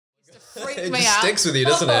It just sticks with you,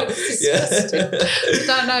 doesn't it?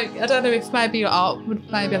 I don't know if maybe your art would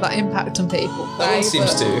maybe have that impact on people. That one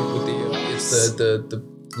seems to with it's the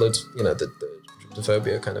blood, you know, the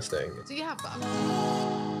tryptophobia kind of thing. Do you have that?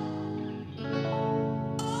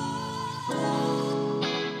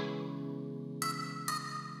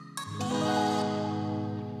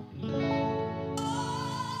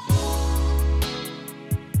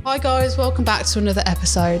 Hi guys, welcome back to another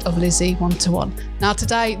episode of Lizzie 1-to-1. Now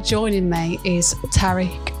today joining me is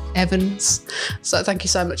TARIQ EVANS. So thank you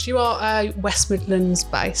so much. You are a West Midlands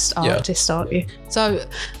based artist, aren't you? So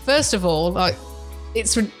first of all, like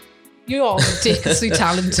you are ridiculously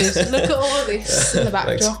talented. Look at all of this in the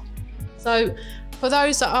backdrop. So for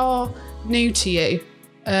those that are new to you,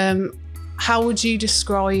 how would you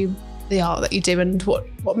describe the art that you do and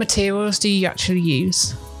what materials do you actually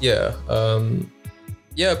use?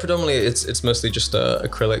 Yeah, predominantly it's mostly just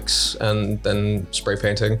acrylics and then spray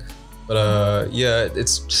painting. But yeah,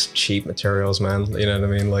 it's just cheap materials, man. You know what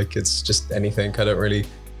I mean? Like it's just anything. I don't really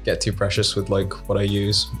get too precious with like what I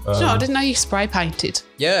use. No, I didn't know you spray painted.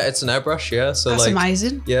 Yeah, it's an airbrush. Yeah, so that's like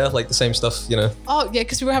amazing. Yeah, like the same stuff, you know. Oh yeah,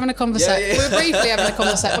 because we were having a conversation. Yeah. We were briefly having a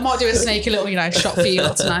conversation. I might do a sneaky little, shot for you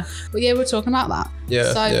lot to know. But yeah, we're talking about that.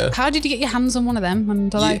 Yeah. So how did you get your hands on one of them?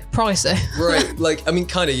 And are they pricey? Right. Like I mean,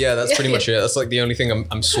 kind of. Yeah, that's pretty much it. That's like the only thing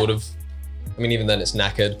I'm sort of. I mean, even then it's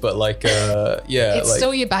knackered, but like, yeah. It's like,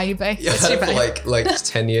 still your baby. Yeah, it's your baby. For like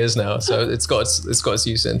 10 years now, so it's got its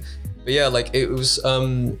use in. But yeah, like it was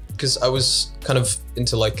because I was kind of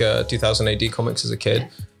into like 2000 AD comics as a kid.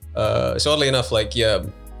 So oddly enough, like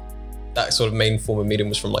that sort of main form of medium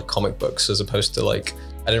was from like comic books, as opposed to like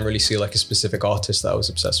I didn't really see like a specific artist that I was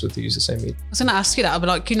obsessed with to use the same medium. I was going to ask you that, but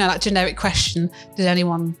like that generic question: did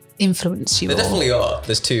anyone influence you? There definitely are.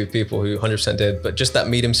 There's two people who 100% did, but just that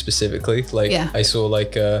medium specifically, like I saw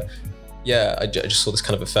like I just saw this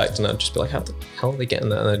kind of effect, and I'd just be like, how the hell are they getting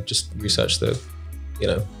that? And I'd just research the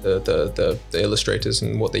illustrators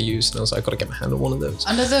and what they used, and I was like, I got to get my hand on one of those.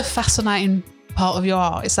 Another fascinating part of your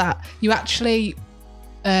art is that you actually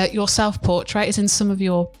your self-portrait is in some of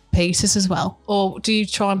your pieces as well, or do you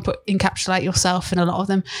try and encapsulate yourself in a lot of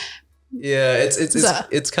them? Yeah,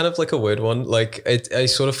 it's kind of like a weird one. Like I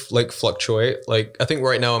sort of like fluctuate. Like I think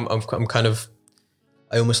right now I'm kind of,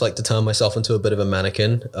 I almost like to turn myself into a bit of a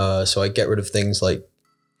mannequin. So I get rid of things like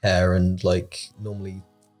hair and like normally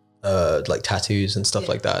like tattoos and stuff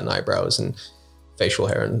like that, and eyebrows and facial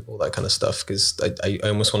hair and all that kind of stuff, because I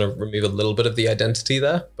almost want to remove a little bit of the identity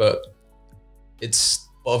there. But it's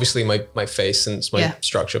obviously my face and it's my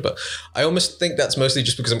structure. But I almost think that's mostly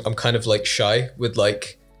just because I'm kind of like shy with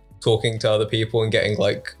like talking to other people and getting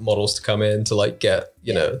like models to come in to like get,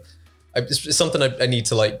 it's something I need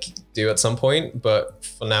to like do at some point. But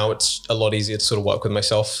for now, it's a lot easier to sort of work with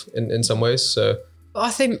myself in some ways. So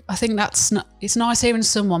I think it's nice hearing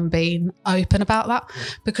someone being open about that,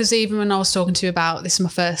 because even when I was talking to you about this is my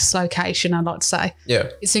first location, I'd like to say,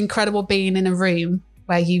 it's incredible being in a room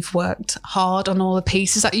where you've worked hard on all the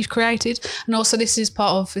pieces that you've created. And also this is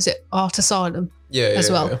part of, is it Art Asylum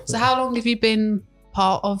as well? So how long have you been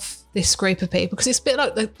part of this group of people? Because it's a bit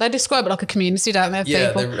like, they describe it like a community, don't they?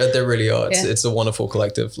 Yeah, they really are. It's a wonderful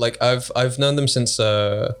collective. Like I've known them since,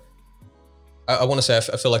 I want to say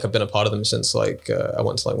I feel like I've been a part of them since like, I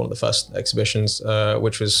went to like one of the first exhibitions,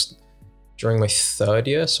 which was during my 3rd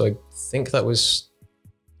year. So I think that was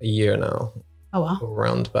a year now. Oh wow.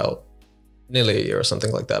 Around about nearly a year or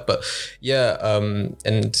something like that. But yeah, and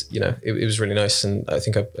it was really nice. And I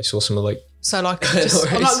think I saw some of like, so like, I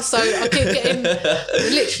keep getting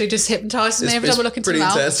literally just hypnotizing me every time I look into the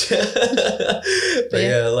mouth. But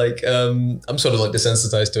yeah, like I'm sort of like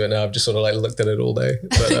desensitized to it now. I've just sort of like looked at it all day.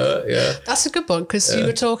 But yeah, that's a good one, because you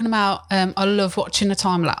were talking about I love watching the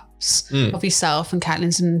time lapse of yourself and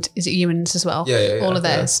Caitlin's, and is it Ewan's as well? All of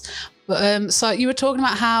theirs. But so you were talking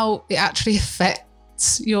about how it actually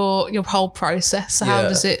affects your whole process. So how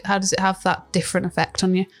does it have that different effect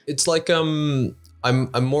on you? It's like I'm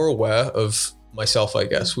more aware of myself, I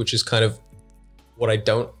guess, which is kind of what I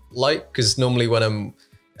don't like, because normally when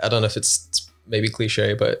I don't know if it's maybe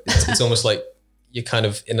cliche, but it's almost like you're kind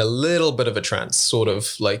of in a little bit of a trance, sort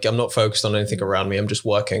of like I'm not focused on anything around me, I'm just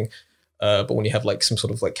working. But when you have like some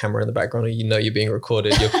sort of like camera in the background, or you're being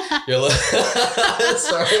recorded, you're like,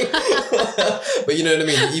 sorry. But you know what I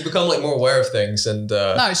mean? You become like more aware of things, and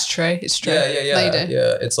no, it's true. It's true. Yeah. They do.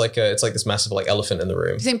 Yeah, it's like this massive like elephant in the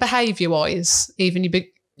room. Do you think behavior-wise, even you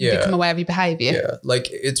become aware of your behavior? Yeah, like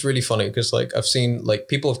it's really funny, because like I've seen like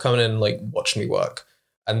people have come in and like watched me work,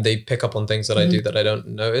 and they pick up on things that I do that I don't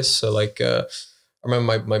notice. So like I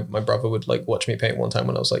remember my brother would like watch me paint one time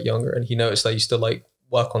when I was like younger, and he noticed I used to like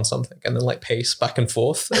work on something and then like pace back and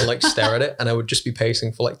forth and like stare at it. And I would just be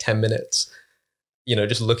pacing for like 10 minutes, you know,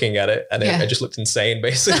 just looking at it. And I just looked insane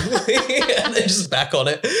basically and then just back on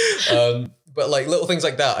it. But like little things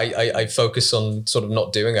like that, I focus on sort of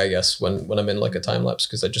not doing, I guess, when I'm in like a time lapse,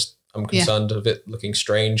 because I'm concerned of it looking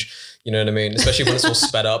strange. You know what I mean? Especially when it's all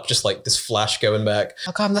sped up, just like this flash going back.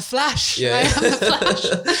 Like I'm the Flash. Yeah. Right? I'm the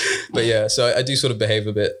Flash. But yeah, so I do sort of behave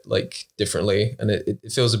a bit like differently, and it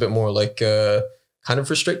feels a bit more like kind of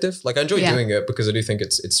restrictive. Like I enjoy doing it because I do think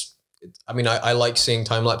it's I mean, I like seeing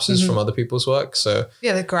time lapses from other people's work. So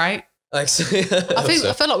yeah, they're great. I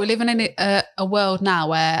feel like we're living in a world now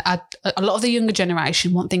where a lot of the younger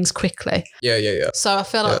generation want things quickly. Yeah. So I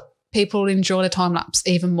feel like people enjoy the time lapse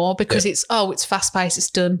even more because it's fast paced, it's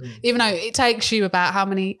done. Even though it takes you about how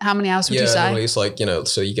many hours would you say? Normally it's like, you know,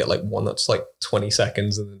 so you get like one that's like 20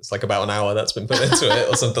 seconds and it's like about an hour that's been put into it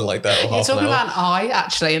or something like that. Or You're talking about an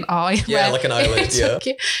eye. Yeah, like an eyelid. Yeah.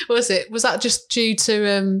 Was that just due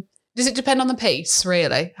to does it depend on the piece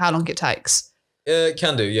really? How long it takes? It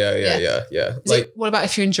can do. Yeah. What about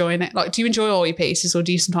if you're enjoying it? Like, do you enjoy all your pieces or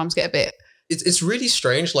do you sometimes get a bit? It's really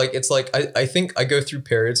strange. Like, it's like, I think I go through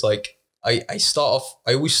periods, like I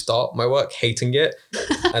always start my work hating it.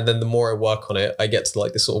 And then the more I work on it, I get to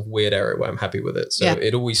like this sort of weird area where I'm happy with it. So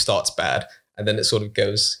it always starts bad and then it sort of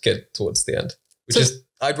goes good towards the end, which is,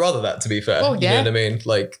 I'd rather that, to be fair. You know what I mean?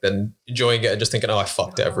 Like, than enjoying it and just thinking, oh, I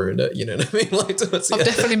fucked it, I've ruined it. You know what I mean? Like, I've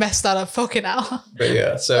definitely messed that up. Fucking hell. But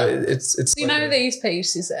yeah, so it's. So you know these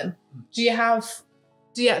pieces then? Do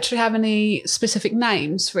you actually have any specific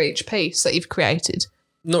names for each piece that you've created?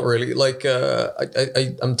 Not really. Like,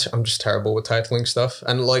 I'm just terrible with titling stuff,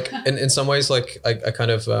 and like in some ways, like I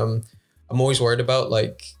kind of I'm always worried about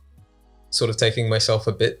like sort of taking myself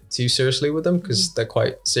a bit too seriously with them because they're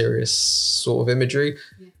quite serious sort of imagery.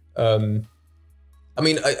 I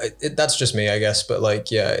mean, that's just me, I guess. But like,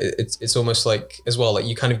 yeah, it's almost like as well, like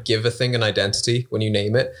you kind of give a thing an identity when you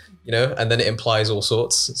name it, you know, and then it implies all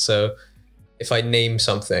sorts. So if I name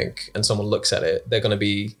something and someone looks at it, they're going to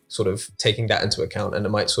be sort of taking that into account, and it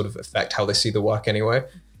might sort of affect how they see the work anyway.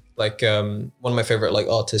 Like one of my favorite like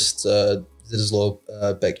artists, Zdzislaw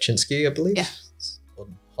Bekczynski, I believe. Yeah.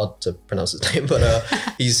 Hard to pronounce his name, but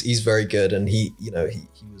he's very good, and he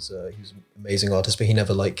was an amazing artist, but he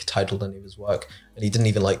never like titled any of his work, and he didn't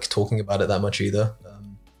even like talking about it that much either.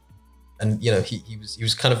 And you know, he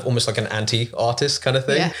was kind of almost like an anti-artist kind of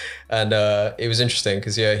thing, and it was interesting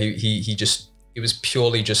because it was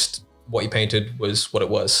purely just what he painted was what it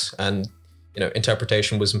was, and you know,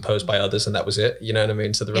 interpretation was imposed by others, and that was it. You know what I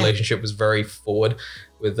mean? So the relationship was very forward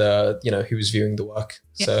with you know, who was viewing the work.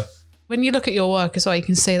 So. When you look at your work as well, you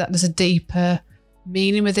can see that there's a deeper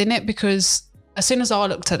meaning within it, because as soon as I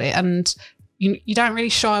looked at it, and you don't really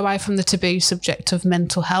shy away from the taboo subject of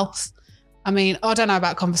mental health. I mean, I don't know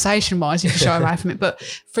about conversation-wise if you shy away from it, but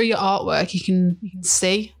through your artwork, you can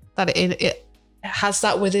see that it has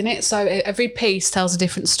that within it. So every piece tells a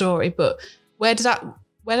different story. But where did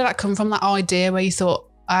that come from? That idea where you thought,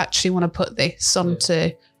 I actually want to put this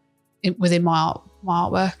onto within my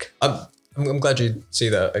artwork. I'm glad you see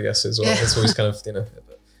that, I guess, as well. It's always kind of, you know,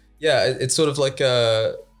 yeah, it's sort of like,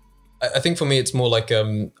 I think for me, it's more like,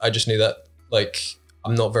 I just knew that, like,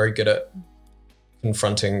 I'm not very good at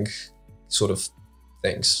confronting sort of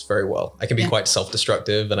things very well. I can be quite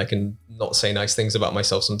self-destructive, and I can not say nice things about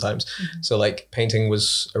myself sometimes. So like painting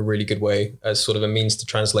was a really good way as sort of a means to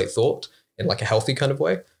translate thought in like a healthy kind of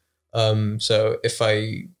way. So if I,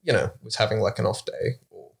 you know, was having like an off day,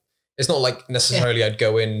 it's not like necessarily I'd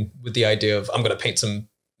go in with the idea of I'm going to paint some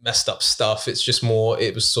messed up stuff. It's just more,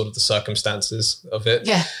 it was sort of the circumstances of it.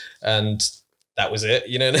 Yeah. And that was it,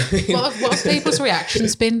 you know what I mean? What have people's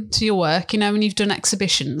reactions been to your work? You know, when you've done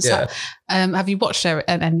exhibitions, have you watched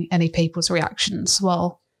any people's reactions?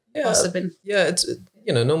 Well, what's there been? Yeah, it's,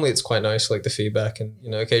 you know, normally it's quite nice, like the feedback, and, you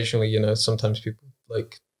know, occasionally, you know, sometimes people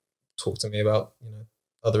like talk to me about, you know,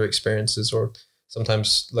 other experiences, or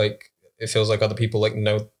sometimes like, it feels like other people like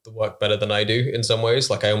know the work better than I do in some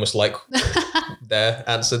ways. Like I almost like their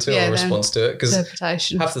answer to it or response to it, because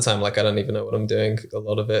half the time, like I don't even know what I'm doing. A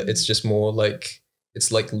lot of it, it's just more like,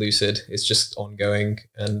 it's like lucid. It's just ongoing,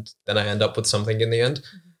 and then I end up with something in the end.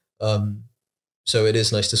 So it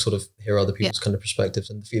is nice to sort of hear other people's kind of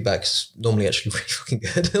perspectives, and the feedback's normally actually really fucking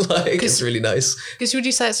good. Like it's really nice. Because would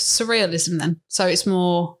you say it's surrealism then? So it's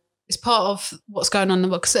more. It's part of what's going on in the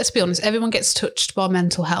world. Because let's be honest, everyone gets touched by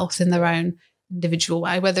mental health in their own individual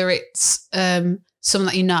way, whether it's someone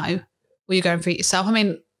that you know or you're going through it yourself. I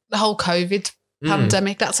mean, the whole COVID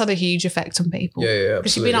pandemic, that's had a huge effect on people. Yeah,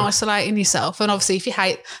 because you've been isolating yourself. And obviously, if you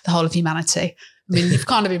hate the whole of humanity, I mean, you've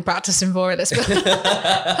kind of been practicing for it, let's be but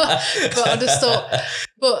I just thought,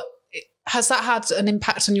 but has that had an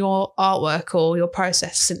impact on your artwork or your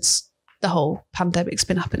process since the whole pandemic's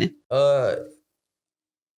been happening? I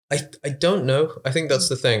don't know. I think that's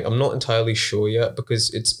the thing. I'm not entirely sure yet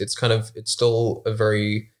because it's still a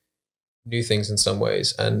very new things in some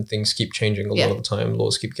ways, and things keep changing a lot of the time.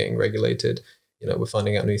 Laws keep getting regulated. You know, we're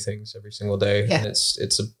finding out new things every single day, and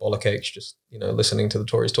it's a bollockage just, you know, listening to the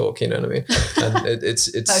Tories talk. You know what I mean? And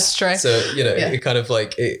it's that's true. So you know, it kind of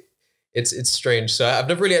like it's strange. So I've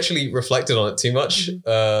never really actually reflected on it too much,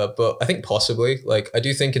 but I think possibly, like, I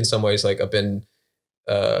do think in some ways, like, I've been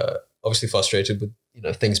obviously frustrated with, you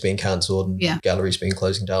know, things being cancelled and galleries being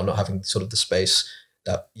closing down, not having sort of the space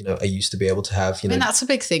that, you know, I used to be able to have. You know, and that's a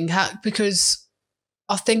big thing because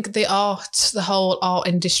I think the whole art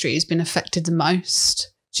industry has been affected the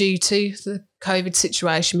most due to the COVID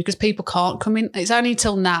situation, because people can't come in. It's only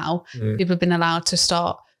till now people have been allowed to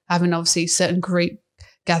start having obviously certain group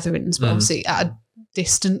gatherings, but obviously at a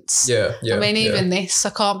distance. I mean, even this,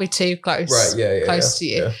 I can't be too close, close to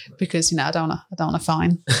you because, you know, I don't want to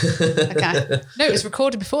fine. Okay, no, it was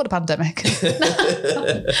recorded before the pandemic.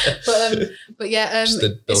 but yeah, just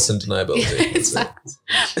the built-in deniability. Exactly.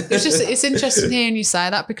 It's interesting hearing you say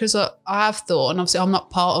that, because I have thought, and obviously I'm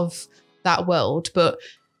not part of that world, but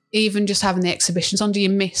even just having the exhibitions on, do you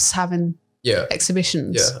miss having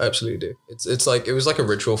exhibitions? Yeah, I absolutely do. It's like, it was like a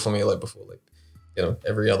ritual for me, like before, like, you know,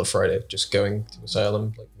 every other Friday, just going to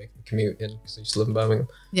Asylum, like making the commute in, because I used to live in Birmingham.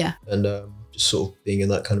 Yeah. And just sort of being in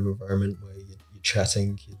that kind of environment where you're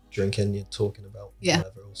chatting, you're drinking, you're talking about whatever,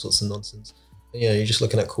 all sorts of nonsense. And, you know, you're just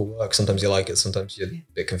looking at cool work. Sometimes you like it, sometimes you're a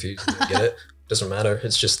bit confused and you get it. Doesn't matter.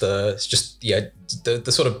 It's just the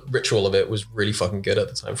sort of ritual of it was really fucking good at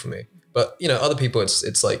the time for me. But, you know, other people,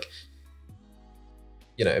 it's like,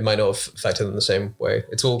 you know, it might not have affected them the same way.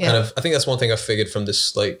 It's all kind of, I think that's one thing I figured from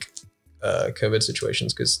this, like, COVID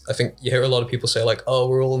situations, because I think you hear a lot of people say, like, oh,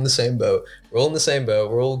 we're all in the same boat, we're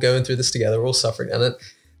all going through this together, we're all suffering, and it,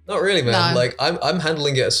 not really, man. Like, I'm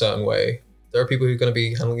handling it a certain way. There are people who are going to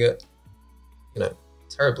be handling it, you know,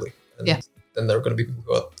 terribly, and then there are going to be people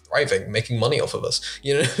who are thriving, making money off of us,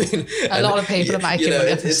 you know what I mean? A lot of people are making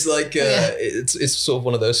money. It's like it's sort of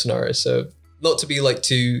one of those scenarios. So not to be like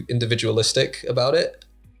too individualistic about it,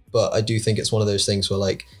 but I do think it's one of those things where,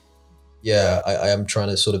 like, I am trying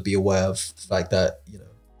to sort of be aware of the fact that, you know,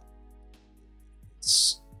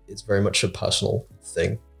 it's very much a personal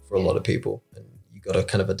thing for a lot of people, and you got to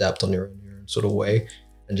kind of adapt on your own sort of way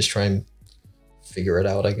and just try and figure it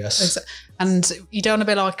out, I guess. And you don't want to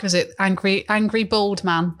be like, was it angry bald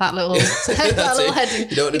man? That little little heading.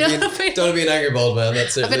 You don't want to be an angry bald man.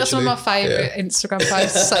 That's it. I think that's one of my favourite Instagram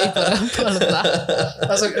posts. So you put all of that. I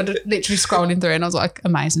was like literally scrolling through, and I was like,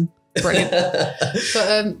 amazing. Brilliant.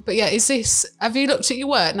 But yeah, have you looked at your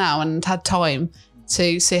work now and had time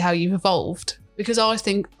to see how you've evolved? Because I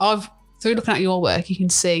think through looking at your work, you can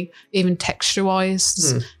see even texture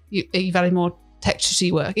wise, you've added more texture to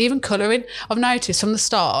your work, even colouring. I've noticed from the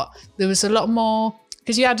start there was a lot more,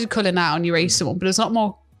 because you added colour now in your recent one, but there's a lot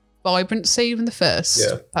more vibrancy in the first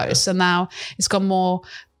post, and now it's gone more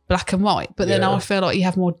black and white. But then I feel like you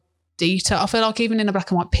have more detail. I feel like even in a black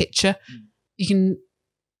and white picture, you can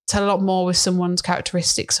tell a lot more with someone's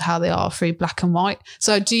characteristics of how they are through black and white.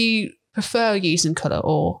 So do you prefer using colour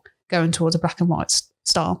or going towards a black and white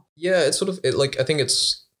style? Yeah, it's sort of, I think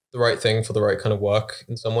it's the right thing for the right kind of work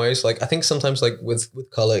in some ways. Like, I think sometimes, like, with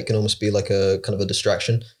colour, it can almost be like a kind of a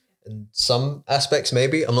distraction in some aspects,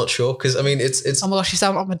 maybe. I'm not sure, because I mean, it's oh my gosh, you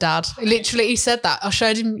sound like my dad. Literally, he said that. I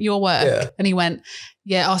showed him your work and he went,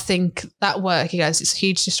 I think that work, he goes, it's a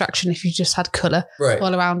huge distraction if you just had colour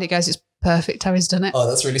all around. He goes, it's perfect how he's done it. Oh,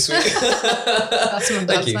 that's really sweet. That's what I'm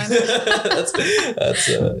Thank you. That's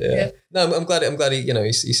No, I'm glad he, you know,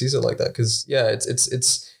 he sees it like that, because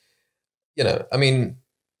it's you know, I mean,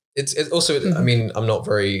 it's also, I mean, I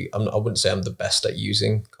wouldn't say I'm the best at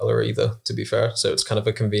using colour either, to be fair. So it's kind of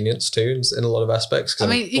a convenience too in a lot of aspects,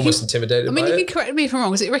 because I'm almost intimidated by it. You can correct me if I'm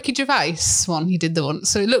wrong. Was it Ricky Gervais one he did the one?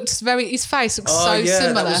 So it looked his face looked so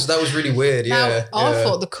similar. That was really weird. I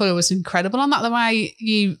thought the colour was incredible on that, the way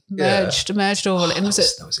you merged all of it.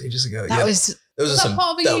 That was ages ago. Was that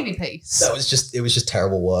part of a uni piece? It was just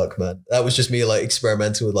terrible work, man. That was just me, like,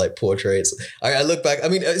 experimental with, like, portraits. I look back, I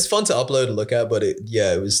mean, it's fun to upload and look at, but it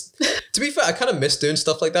was, to be fair, I kind of miss doing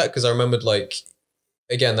stuff like that, because I remembered, like,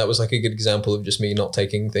 again, that was like a good example of just me not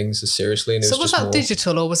taking things as seriously. And it so was that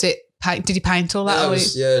digital, or was it did you paint all that?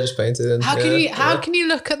 Just painted. And how can you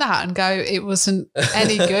look at that and go, it wasn't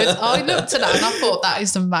any good? I looked at that and I thought, that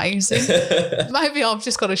is amazing. Maybe I've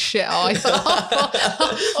just got a shit eye. I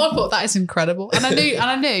thought that is incredible. And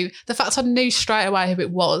I knew the fact I knew straight away who it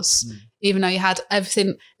was, even though you had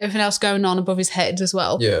everything else going on above his head as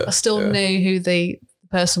well. Yeah, I still knew who the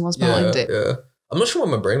person was behind it. Yeah. I'm not sure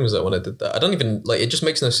where my brain was at when I did that. I don't even, like, it just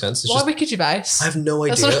makes no sense. It's Why Ricky Gervais? I have no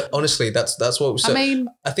idea. Honestly, that's what was. I mean,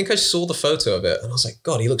 I think I saw the photo of it and I was like,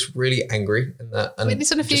 God, he looks really angry in that. And he's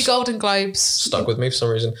done a few Golden Globes. Stuck with me for some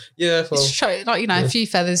reason. Yeah, well, a few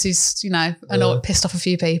feathers. He's annoyed, pissed off a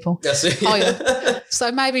few people. That's it. Oh, yeah.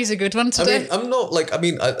 So maybe he's a good one to do. Mean, I'm not like. I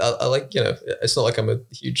mean, I like, it's not like I'm a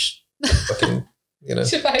huge fucking. Yeah,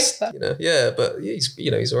 but he's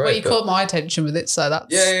all right. Well, you caught my attention with it, so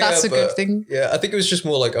that's a good thing. Yeah, I think it was just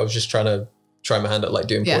more like I was just trying to try my hand at like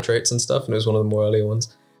doing portraits and stuff, and it was one of the more earlier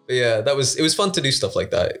ones. But yeah, it was fun to do stuff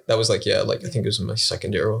like that. That was like, I think it was in my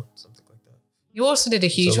second year or something like that. You also did a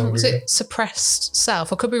huge one. Was it Suppressed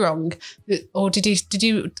Self? I could be wrong. Or did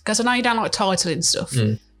you? Because I know you don't like titling stuff,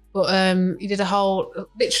 but you did a whole.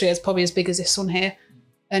 Literally, it's probably as big as this one here.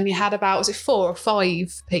 And you had about, was it 4 or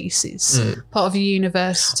 5 pieces, part of your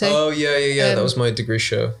university? Oh, yeah. That was my degree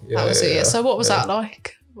show. Yeah, that was it, yeah. So what was that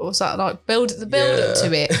like? What was that like? Build up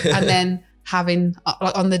to it, and then having,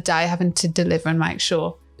 on the day, having to deliver and make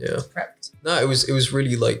sure it's prepped. No, it was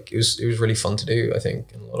really like, it was really fun to do, I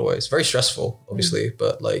think, in a lot of ways. Very stressful, obviously,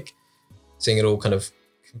 but like seeing it all kind of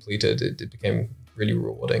completed, it became really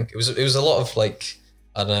rewarding. It was a lot of like,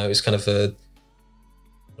 I don't know, it was kind of an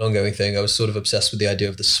ongoing thing. I was sort of obsessed with the idea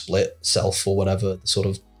of the split self or whatever, the sort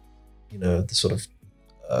of I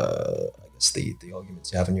guess the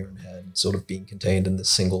arguments you have in your own head sort of being contained in the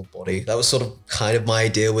single body. That was sort of kind of my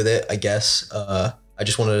idea with it, I guess. I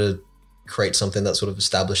just wanted to create something that sort of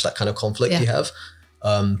established that kind of conflict you have.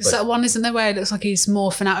 Is that one, isn't there, where it looks like he's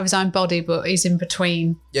morphing out of his own body, but he's in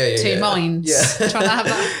between two minds? Yeah. Trying to have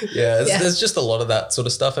that. There's just a lot of that sort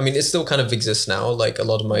of stuff. I mean, it still kind of exists now. Like a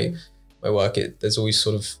lot of my work, there's always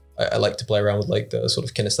sort of, I like to play around with like the sort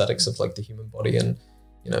of kinesthetics of like the human body and,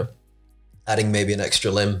 adding maybe an extra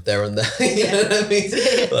limb there and there. You know what I mean?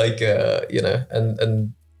 Like,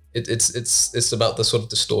 and it's about the sort of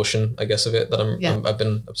distortion, I guess, of it that I've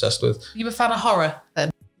been obsessed with. You a fan of horror then?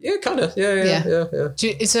 Yeah, kind of. Yeah.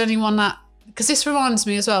 Is there anyone that, because this reminds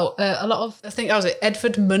me as well, a lot of, I think, that was it,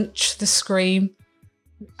 Edvard Munch, The Scream,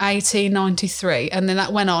 1893, and then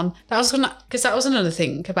that went on. Because that was another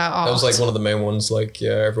thing about art. That was like one of the main ones, like,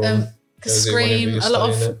 everyone... Because Scream, a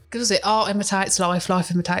lot of, because art imitates life,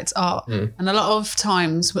 life imitates art. And a lot of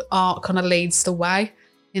times art kind of leads the way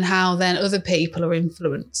in how then other people are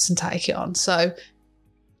influenced and take it on. So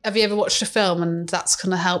have you ever watched a film and that's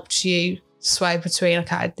kind of helped you sway between,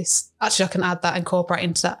 okay, this, actually I can add that, incorporate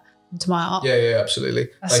into my art? Yeah, absolutely.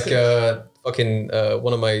 That's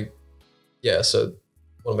one of my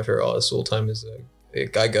favorite artists of all time is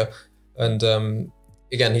Geiger. And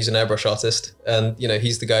again, he's an airbrush artist, and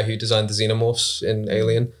he's the guy who designed the xenomorphs in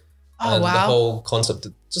Alien. Oh, and wow. The whole concept,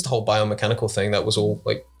 just the whole biomechanical thing, that was all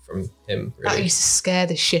like from him. Really. That used to scare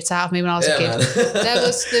the shit out of me when I was a kid. There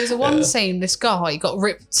was a one scene, this guy got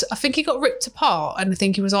ripped. I think he got ripped apart, and I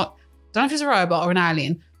think he was like, I don't know if he was a robot or an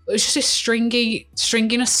alien, but it was just this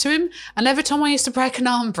stringiness to him. And every time I used to break an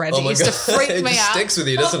arm bread, it used to freak me out. It sticks with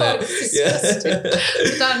you, doesn't it?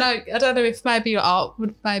 I don't know if maybe your art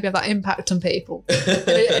would maybe have that impact on people in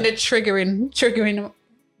a triggering way.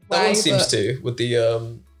 That one seems to, with the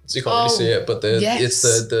so you can't really see it, but it's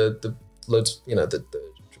the loads, the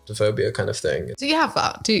tryptophobia kind of thing. Do you have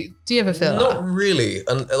that? Do you ever feel that? Not really.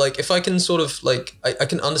 And like, if I can sort of like, I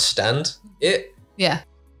can understand it. Yeah.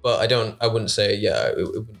 But I wouldn't say, it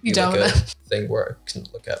wouldn't be like a thing where I can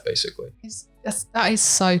look at, basically. That is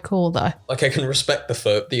so cool, though. Like, I can respect the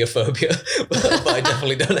aphobia, but I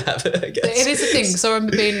definitely don't have it, I guess. It is a thing. So I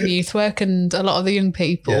remember being in youth work, and a lot of the young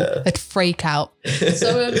people, they'd freak out.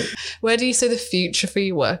 So where do you see the future for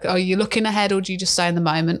your work? Are you looking ahead, or do you just stay in the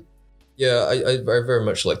moment? Yeah, I very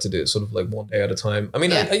much like to do it sort of like one day at a time. I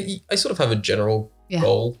mean, I sort of have a general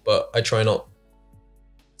goal, but I try not,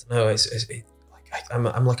 I don't know,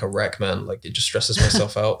 I'm like a wreck, man. Like, it just stresses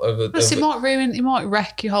myself out over. It might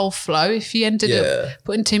wreck your whole flow if you ended up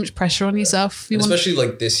putting too much pressure on yourself. Especially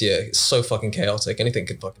like this year, it's so fucking chaotic. Anything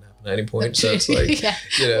could fucking happen at any point. So it's like,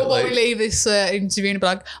 we leave this interview and be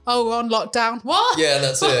like, oh, we're on lockdown. What? Yeah, and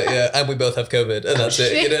that's it. Yeah, and we both have COVID, and that's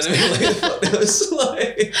it. You know what I mean? Like, it was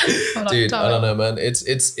like, dude, I don't know, man.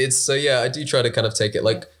 It's so I do try to kind of take it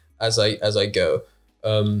like as I go.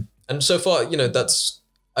 And so far,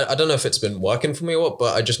 I don't know if it's been working for me or what,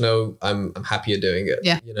 but I just know I'm happier doing it.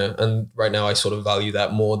 Yeah. You know, and right now I sort of value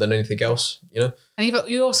that more than anything else, you know? And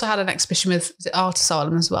you also had an exhibition with Art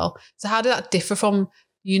Asylum as well. So how did that differ from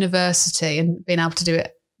university and being able to do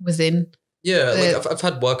it within? Yeah, like I've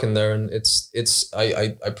had work in there, and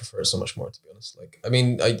I prefer it so much more, to be honest. Like, I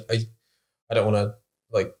mean, I don't want to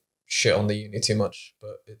like shit on the uni too much,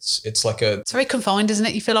 but it's like it's very confined, isn't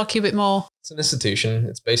it? You feel like you're a bit more. It's an institution.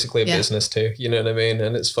 It's basically a business too. You know what I mean?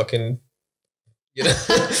 And it's fucking. You know,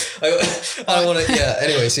 I don't want to. Yeah.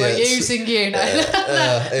 Anyways, yeah. We're using you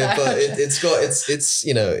now. But it's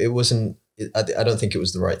you know, it wasn't. I don't think it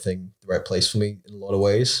was the right thing, the right place for me in a lot of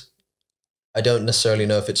ways. I don't necessarily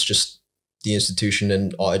know if it's just the institution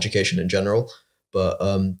and art education in general, but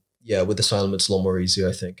yeah, with Asylum it's a lot more easier,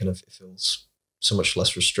 I think, and it feels so much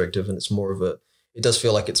less restrictive, and it's more of it does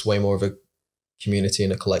feel like it's way more of a community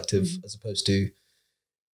and a collective as opposed to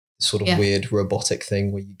this sort of weird robotic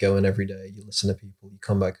thing where you go in every day, you listen to people, you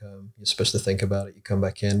come back home, you're supposed to think about it, you come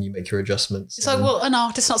back in, you make your adjustments. It's like, well, an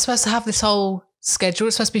artist's not supposed to have this whole schedule.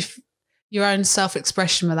 It's supposed to be your own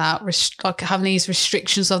self-expression without like having these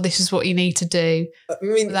restrictions of this is what you need to do. I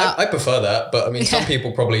mean, I prefer that, but I mean, some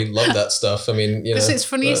people probably love that stuff. I mean, you know. It's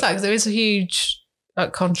funny you say, because there is a huge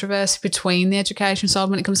like controversy between the education side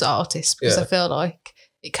when it comes to artists, because I feel like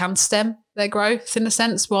it can stem their growth in a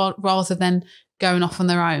sense, rather than going off on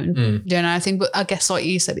their own doing anything. But I guess, like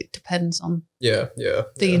you said, it depends on the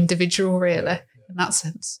individual, really, in that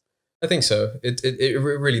sense. I think so. It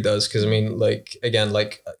really does, because I mean, like, again,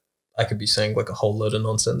 like I could be saying like a whole load of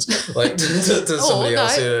nonsense, like to somebody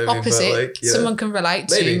else. You know what opposite. I mean? But, like, someone can relate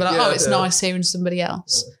to you, but like, it's nice hearing somebody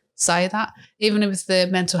else say that. Even with the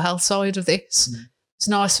mental health side of this, it's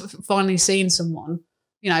nice finally seeing someone,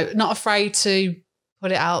 you know, not afraid to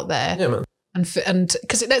put it out there. Yeah, man. And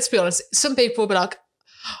because let's be honest, some people will be like,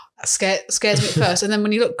 that scares me at first, and then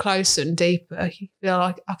when you look closer and deeper, you feel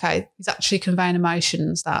like, okay, he's actually conveying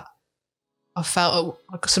emotions that I felt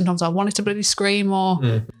like sometimes I wanted to bloody scream or.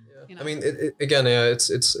 You know. I mean, again,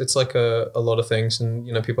 it's like a lot of things, and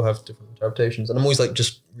you know, people have different interpretations, and I'm always like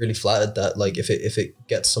just really flattered that like if it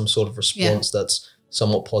gets some sort of response that's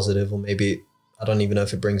somewhat positive, or maybe I don't even know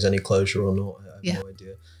if it brings any closure or not. I have no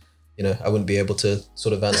idea. You know, I wouldn't be able to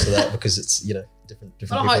sort of answer that because it's, you know, different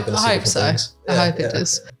people are going to see different things. I hope it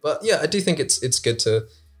does. But yeah, I do think it's good to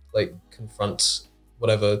like confront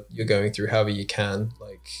whatever you're going through, however you can,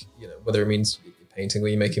 like, you know, whether it means you're painting or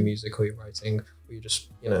you're making music or you're writing or you're just,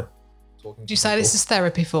 you know, talking. Do you say this is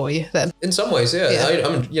therapy for you then? In some ways,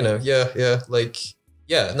 I'm, you know, like,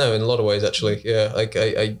 no, in a lot of ways, actually, like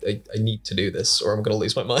I need to do this or I'm going to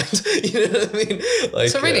lose my mind. You know what I mean? Like,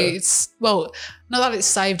 so really, it's, well, not that it's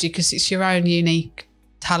saved you, because it's your own unique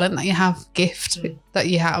talent that you have, gift that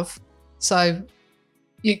you have. So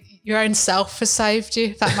your own self has saved you,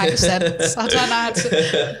 if that makes sense. I don't know how to,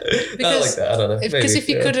 because I like that. I don't know. Because if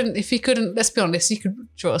you couldn't, let's be honest, you could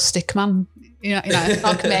draw a stick man. You know,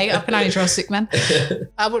 like me, I can only draw a stick man.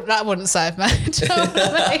 That wouldn't save me. Do you know what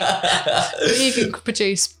I mean? But you can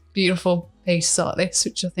produce beautiful pieces like this,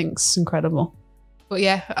 which I think is incredible. But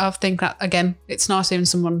yeah, I think that, again, it's nice having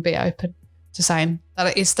someone be open to saying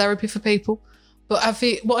that it is therapy for people. But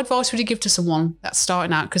what advice would you give to someone that's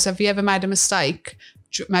starting out? Because have you ever made a mistake,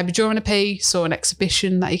 maybe during a piece or an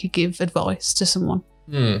exhibition, that you could give advice to someone?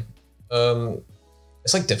 It's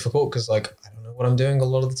like difficult because like I don't know what I'm doing a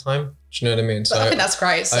lot of the time. Do you know what I mean? So I think that's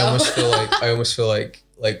great. So. I almost feel like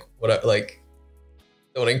what I like. I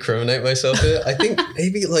don't want to incriminate myself here. I think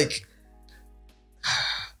maybe like I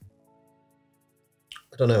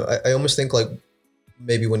don't know. I almost think like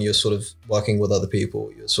maybe when you're sort of working with other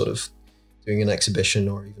people, you're sort of doing an exhibition,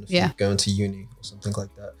 or even if you're going to uni or something like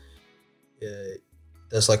that.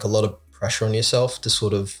 There's like a lot of pressure on yourself to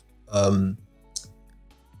sort of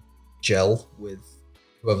gel with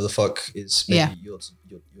whoever the fuck is maybe your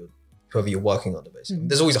whoever you're working under, basically.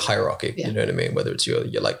 There's always a hierarchy, you know what I mean? Whether it's your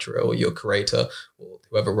lecturer or your curator or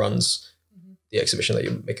whoever runs the exhibition that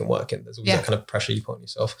you're making work in. There's always that kind of pressure you put on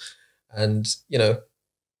yourself. And, you know,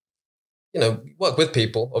 work with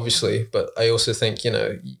people, obviously, but I also think, you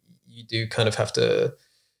know, you do kind of have to,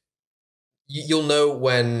 you'll know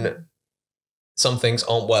when some things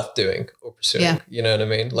aren't worth doing or pursuing, you know what I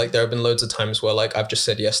mean? Like there have been loads of times where like I've just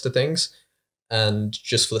said yes to things, and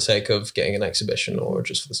just for the sake of getting an exhibition or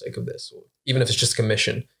just for the sake of this, or even if it's just a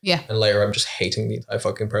commission. Yeah. And later I'm just hating the entire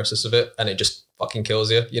fucking process of it and it just fucking kills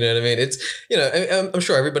you. You know what I mean? It's, you know, I'm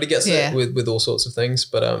sure everybody gets it with all sorts of things,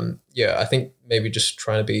 but yeah, I think maybe just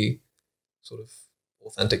trying to be sort of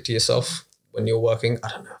authentic to yourself when you're working. I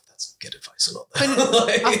don't know if that's good advice or not.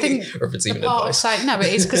 Like, I think, or if it's even part advice. of saying, no,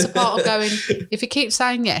 it is, because the part of going, if you keep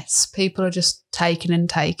saying yes, people are just taking and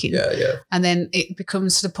taking. Yeah, yeah. And then it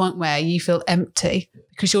becomes to the point where you feel empty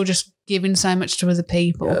because you're just giving so much to other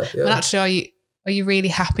people. Yeah, yeah. And actually, are you really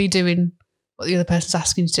happy doing what the other person's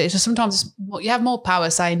asking you to do? So sometimes you have more power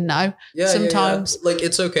saying no. Yeah, sometimes. yeah. Like,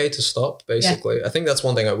 it's okay to stop, basically. Yeah. I think that's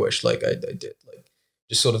one thing I wish, like, I did. Like,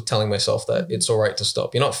 just sort of telling myself that it's all right to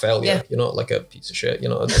stop. You're not failure. Yeah. You're not like a piece of shit.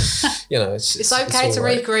 You're not, you know, it's okay to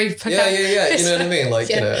right. regroup. Okay? Yeah. You know what I mean? Like,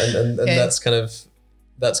 yeah. you know, and that's kind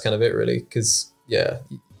of it, really. Because, yeah,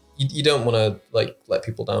 you don't want to, like, let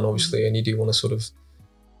people down, obviously. And you do want to sort of,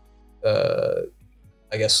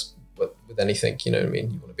 I guess, with anything, you know what I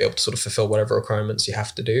mean? You want to be able to sort of fulfill whatever requirements you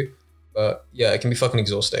have to do. But yeah, it can be fucking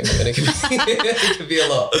exhausting. I mean, it can be a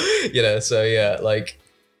lot, you know? So yeah, like,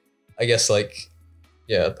 I guess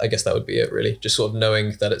that would be it, really. Just sort of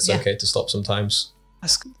knowing that it's okay to stop sometimes.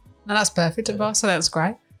 That's perfect advice. So that's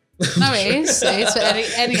great. No, it is. It is for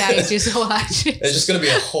any ages, all ages. There's just going to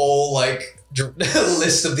be a whole, like,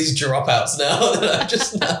 list of these dropouts now that I'm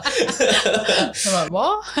just I'm like,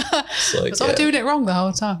 what? Was I doing it wrong the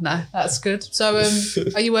whole time? No, that's good. So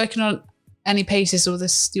are you working on any pieces, or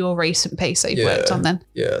your recent piece that you've worked on then?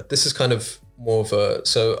 Yeah, this is kind of more of a,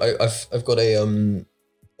 so I've got a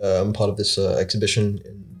I'm part of this exhibition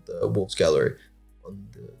in the Wolves Gallery on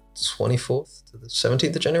the 24th to the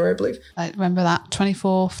 17th of January, I believe. I remember that.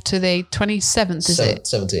 24th to the 27th, is it?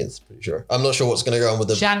 17th, pretty sure. I'm not sure what's going to go on with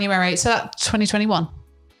the... January. So that's 2021?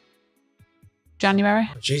 January?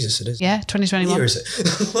 Oh, Jesus, it is. Yeah, 2021. What year is it?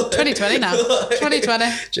 2020 now. 2020.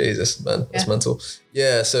 Jesus, man. That's mental.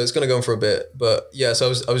 Yeah, so it's going to go on for a bit. But yeah,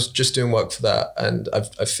 so I was just doing work for that, and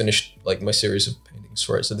I've finished, like, my series of paintings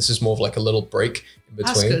for it. So this is more of like a little break in between.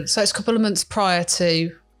 That's good. So it's a couple of months prior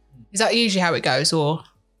to... Is that usually how it goes, or...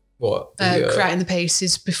 What? Creating the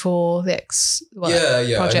pieces before the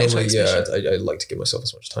project? I like to give myself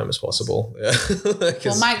as much time as possible. Yeah.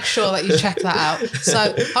 Well, make sure that you check that out.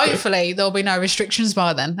 So hopefully there'll be no restrictions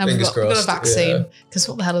by then. And we've got a vaccine, because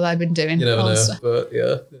what the hell have they been doing? You never know, but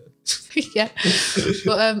yeah. Yeah.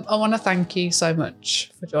 But I want to thank you so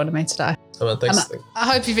much for joining me today. Oh, man, thanks.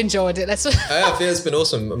 I hope you've enjoyed it. I have. Yeah, it's been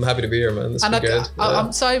awesome. I'm happy to be here, man. It's been good.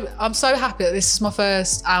 I'm so happy that this is my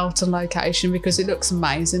first out on location, because it looks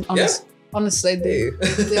amazing. Honestly, the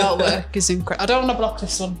artwork is incredible. I don't want to block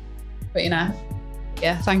this one, but you know,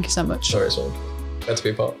 yeah. Thank you so much. Sorry, it's fine. Glad to be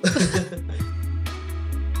a part.